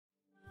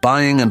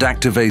Buying and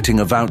activating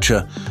a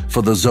voucher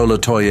for the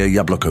Zolotoye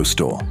Yabloko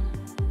store.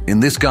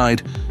 In this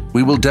guide,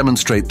 we will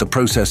demonstrate the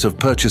process of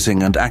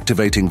purchasing and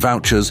activating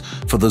vouchers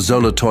for the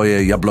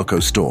Zolotoye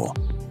Yabloko store.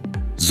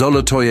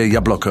 Zolotoye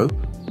Yabloko,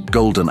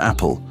 Golden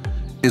Apple,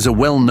 is a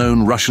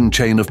well-known Russian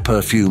chain of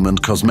perfume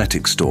and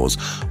cosmetic stores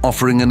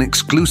offering an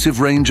exclusive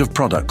range of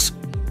products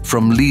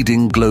from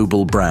leading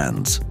global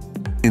brands.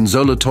 In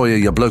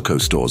Zolotoye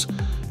Yabloko stores,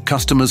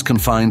 customers can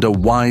find a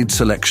wide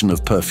selection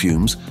of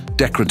perfumes,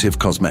 decorative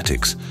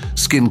cosmetics,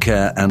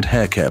 skincare and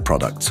haircare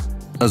products,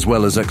 as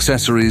well as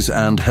accessories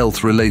and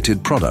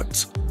health-related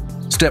products.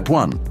 Step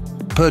 1.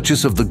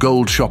 Purchase of the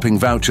Gold Shopping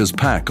Vouchers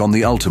pack on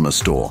the Ultima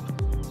store.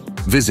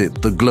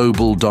 Visit the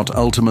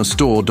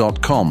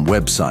global.ultimastore.com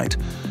website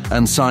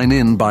and sign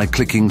in by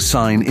clicking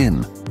Sign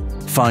In.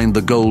 Find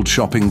the Gold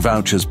Shopping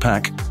Vouchers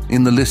pack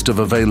in the list of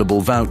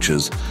available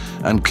vouchers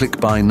and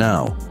click Buy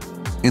Now.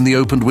 In the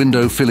opened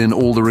window, fill in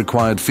all the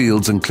required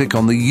fields and click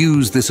on the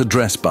Use this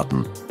address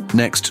button.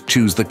 Next,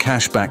 choose the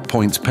cashback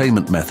points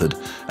payment method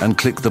and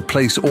click the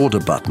Place Order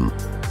button.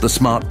 The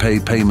Smart Pay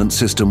payment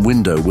system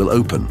window will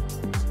open.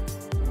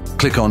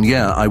 Click on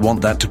Yeah, I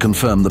want that to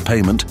confirm the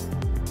payment.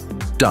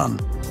 Done.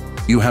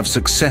 You have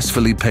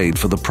successfully paid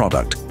for the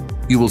product.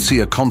 You will see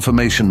a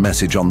confirmation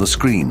message on the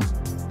screen.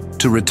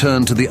 To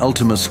return to the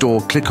Ultima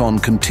store, click on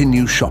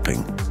Continue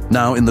Shopping.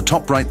 Now, in the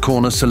top right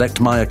corner,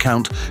 select My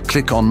Account,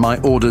 click on My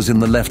Orders in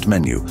the left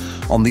menu.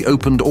 On the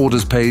Opened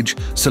Orders page,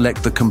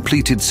 select the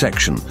Completed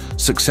section,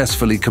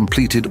 Successfully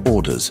Completed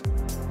Orders.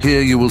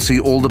 Here you will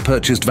see all the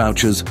purchased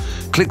vouchers.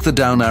 Click the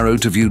down arrow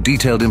to view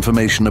detailed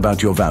information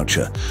about your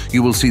voucher.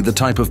 You will see the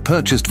type of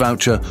purchased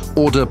voucher,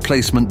 order,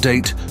 placement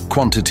date,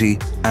 quantity,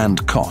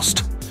 and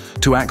cost.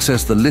 To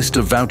access the list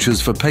of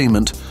vouchers for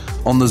payment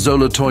on the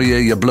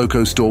Zolotoye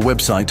Yabloko store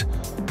website,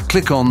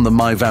 click on the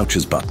My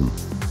Vouchers button.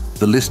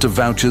 The list of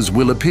vouchers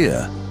will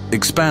appear.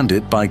 Expand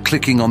it by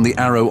clicking on the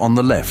arrow on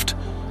the left.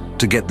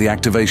 To get the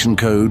activation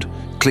code,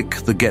 click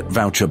the Get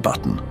Voucher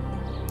button.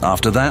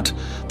 After that,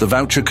 the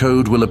voucher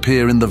code will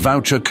appear in the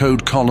voucher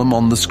code column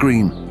on the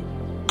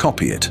screen.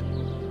 Copy it.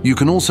 You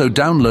can also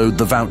download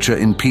the voucher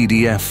in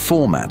PDF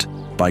format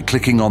by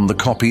clicking on the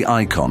copy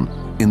icon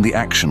in the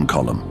action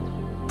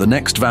column. The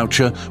next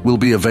voucher will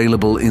be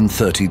available in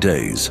 30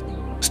 days.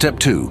 Step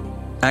 2.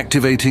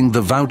 Activating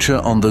the voucher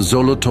on the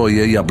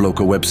Zolotoye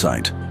Yabloko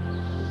website.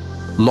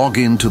 Log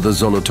in to the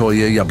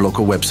Zolotoye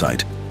Yabloko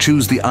website.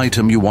 Choose the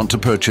item you want to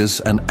purchase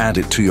and add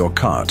it to your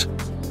cart.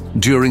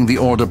 During the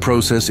order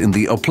process in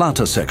the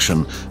Oplata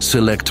section,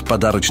 select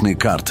Podarочные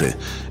карты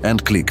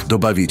and click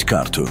Добавить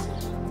карту.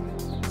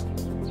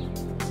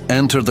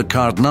 Enter the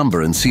card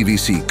number and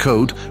CVC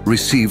code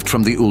received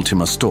from the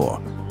Ultima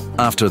store.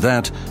 After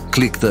that,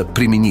 click the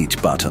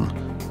Применить button.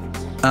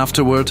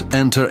 Afterward,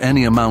 enter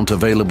any amount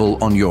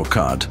available on your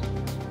card.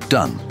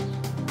 Done.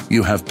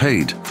 You have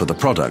paid for the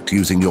product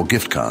using your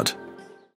gift card.